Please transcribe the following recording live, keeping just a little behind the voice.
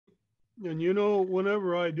And you know,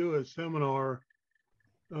 whenever I do a seminar,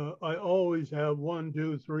 I always have one,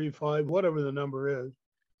 two, three, five, whatever the number is,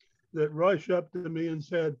 that rush up to me and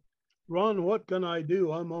said, Ron, what can I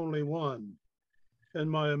do? I'm only one. And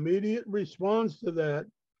my immediate response to that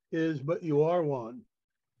is, but you are one.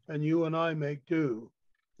 And you and I make two.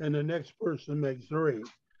 And the next person makes three.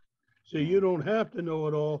 So you Mm. don't have to know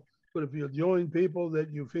it all. But if you join people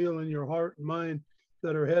that you feel in your heart and mind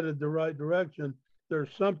that are headed the right direction,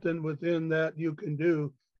 there's something within that you can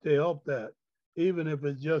do to help that, even if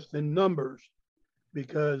it's just in numbers,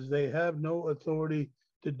 because they have no authority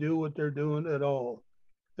to do what they're doing at all.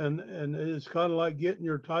 And it's kind of like getting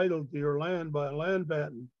your title to your land by a land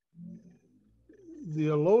patent. The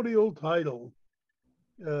allodial title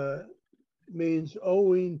uh, means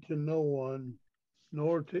owing to no one,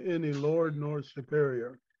 nor to any lord nor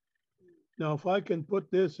superior. Now, if I can put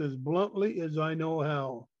this as bluntly as I know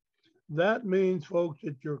how, that means, folks,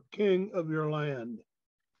 that you're king of your land.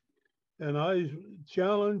 And I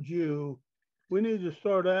challenge you, we need to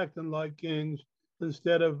start acting like kings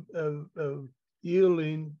instead of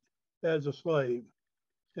yielding as a slave.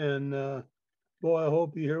 And boy, I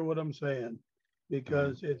hope you hear what I'm saying Mm.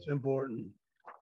 because it's important.